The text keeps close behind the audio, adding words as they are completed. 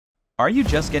Are you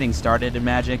just getting started in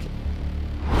magic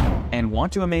and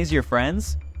want to amaze your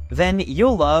friends? Then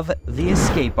you'll love The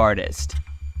Escape Artist.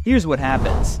 Here's what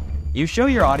happens. You show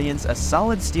your audience a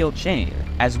solid steel chain,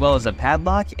 as well as a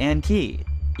padlock and key.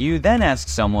 You then ask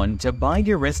someone to bind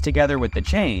your wrist together with the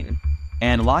chain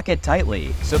and lock it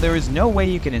tightly so there is no way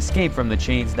you can escape from the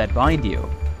chains that bind you.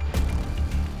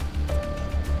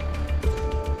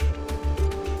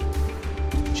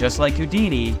 Just like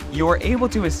Houdini, you are able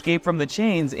to escape from the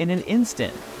chains in an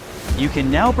instant. You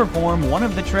can now perform one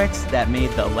of the tricks that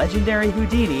made the legendary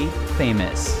Houdini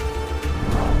famous.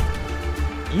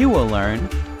 You will learn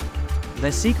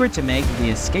the secret to make the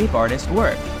escape artist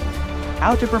work,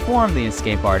 how to perform the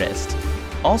escape artist,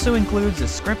 also includes a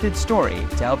scripted story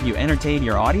to help you entertain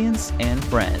your audience and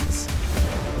friends.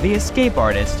 The escape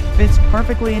artist fits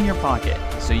perfectly in your pocket,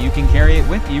 so you can carry it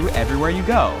with you everywhere you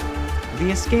go. The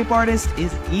escape artist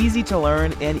is easy to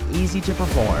learn and easy to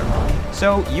perform,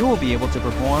 so you will be able to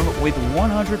perform with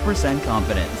 100%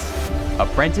 confidence.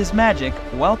 HimitsuMagic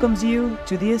welcomes you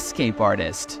to the escape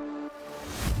artist.